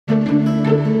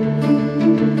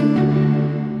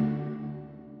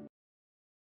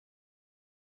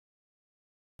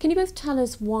Can you both tell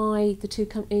us why the two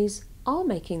companies are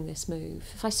making this move?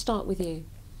 If I start with you.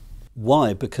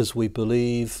 Why? Because we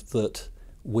believe that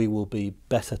we will be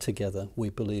better together. We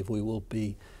believe we will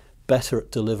be better at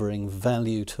delivering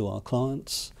value to our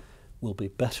clients. We'll be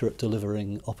better at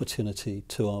delivering opportunity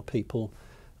to our people.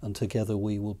 And together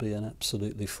we will be an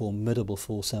absolutely formidable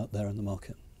force out there in the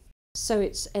market. So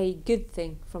it's a good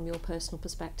thing from your personal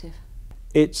perspective?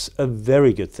 It's a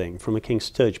very good thing from a King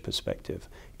Sturge perspective.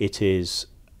 It is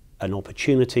an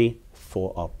opportunity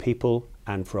for our people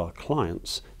and for our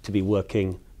clients to be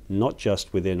working not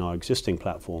just within our existing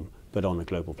platform, but on a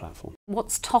global platform.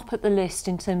 What's top at the list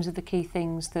in terms of the key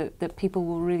things that people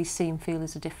will really see and feel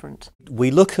as a different?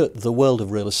 We look at the world of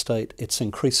real estate. It's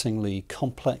increasingly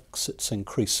complex, it's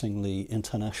increasingly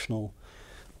international.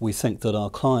 We think that our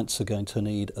clients are going to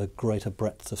need a greater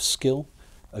breadth of skill,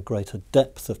 a greater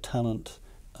depth of talent,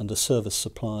 and a service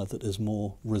supplier that is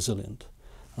more resilient.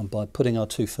 And by putting our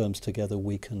two firms together,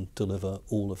 we can deliver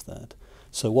all of that.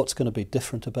 So what's going to be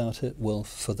different about it? Well,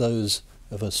 for those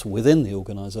of us within the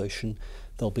organisation,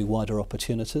 there'll be wider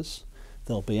opportunities,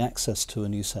 there'll be access to a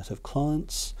new set of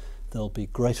clients, there'll be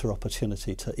greater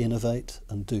opportunity to innovate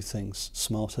and do things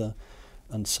smarter,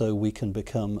 and so we can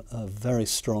become a very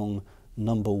strong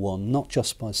number one, not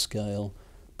just by scale,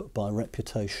 but by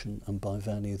reputation and by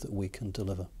value that we can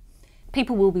deliver.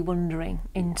 People will be wondering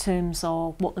in terms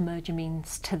of what the merger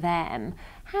means to them.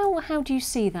 How do you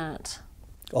see that?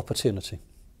 Opportunity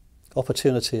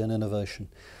and innovation.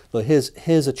 Look,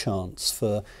 here's a chance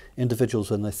for individuals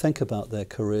when they think about their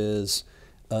careers,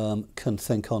 can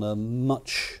think on a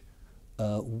much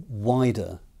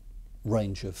wider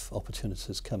range of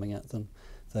opportunities coming at them.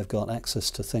 They've got access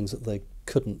to things that they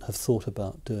couldn't have thought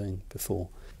about doing before.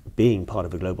 Being part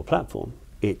of a global platform,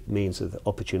 it means that the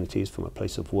opportunities from a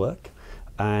place of work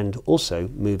and also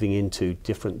moving into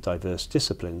different diverse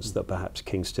disciplines that perhaps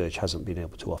King Sturge hasn't been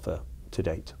able to offer to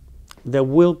date. There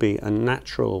will be a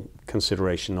natural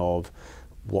consideration of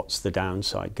what's the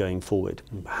downside going forward.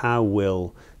 How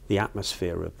will the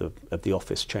atmosphere of the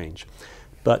office change?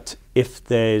 But if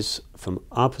there's, from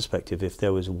our perspective, if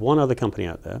there was one other company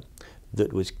out there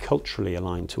that was culturally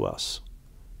aligned to us,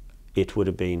 it would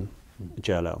have been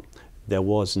JLL. There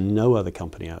was no other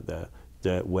company out there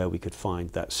where we could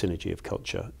find that synergy of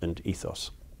culture and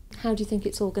ethos. How do you think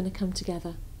it's all going to come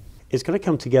together? It's going to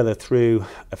come together through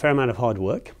a fair amount of hard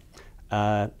work,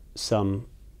 some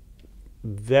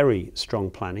very strong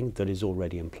planning that is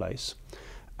already in place,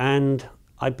 and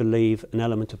I believe an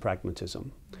element of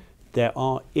pragmatism. There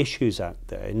are issues out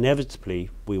there. Inevitably,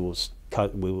 we will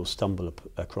stumble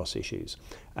across issues,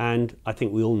 and I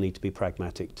think we all need to be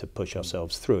pragmatic to push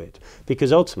ourselves through it,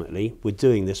 because ultimately we're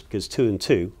doing this because 2 and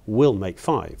 2 will make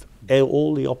 5.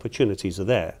 All the opportunities are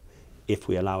there if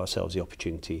we allow ourselves the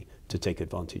opportunity to take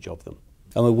advantage of them.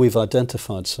 I mean, we've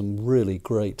identified some really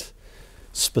great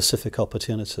specific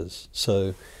opportunities.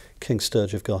 So King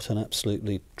Sturge have got an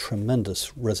absolutely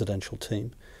tremendous residential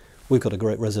team. We've got a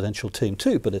great residential team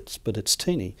too, but it's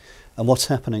teeny. And what's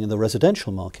happening in the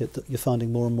residential market, that you're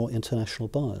finding more and more international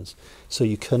buyers. So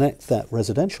you connect that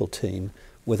residential team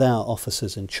with our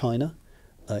offices in China,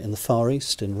 in the Far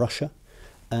East, in Russia,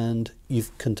 and you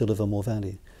can deliver more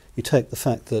value. You take the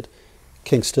fact that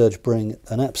King Sturge bring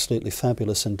an absolutely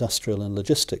fabulous industrial and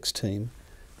logistics team.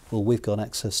 Well, we've got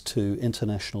access to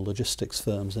international logistics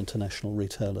firms, international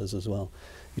retailers as well.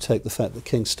 You take the fact that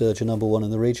King Sturge are number one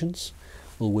in the regions.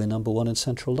 Well, we're number one in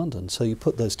central London. So you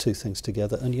put those two things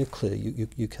together and you're clear,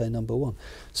 UK number one.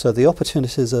 So the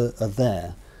opportunities are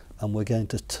there, and we're going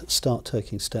to start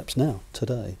taking steps now,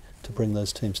 today, to bring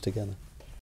those teams together.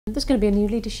 There's going to be a new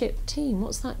leadership team.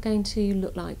 What's that going to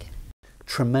look like?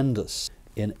 Tremendous.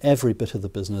 In every bit of the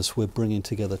business, we're bringing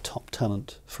together top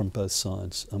talent from both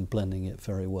sides and blending it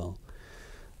very well.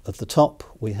 At the top,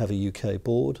 we have a UK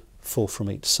board, 4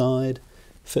 from each side.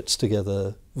 Fits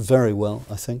together very well,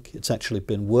 I think. It's actually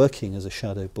been working as a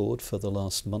shadow board for the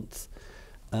last month,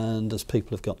 and as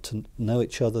people have got to know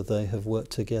each other, they have worked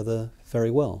together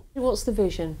very well. What's the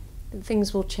vision?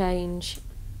 Things will change,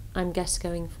 I'm guessing,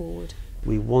 going forward.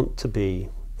 We want to be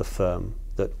the firm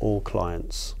that all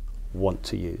clients want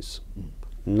to use,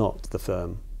 not the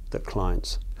firm that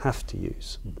clients have to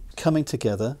use. Coming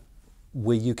together,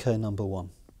 we're UK number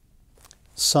one.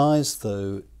 Size,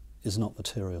 though, is not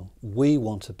material. We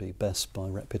want to be best by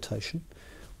reputation.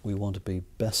 We want to be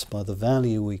best by the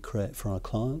value we create for our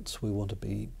clients. We want to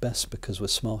be best because we're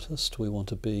smartest. We want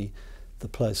to be the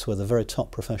place where the very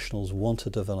top professionals want to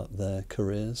develop their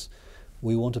careers.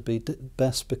 We want to be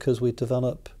best because we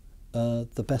develop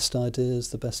the best ideas,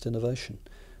 the best innovation.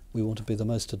 We want to be the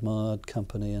most admired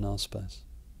company in our space.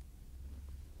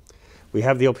 we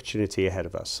have the opportunity ahead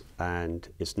of us, and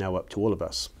it's now up to all of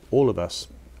us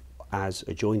as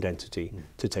a joined entity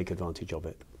to take advantage of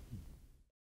it.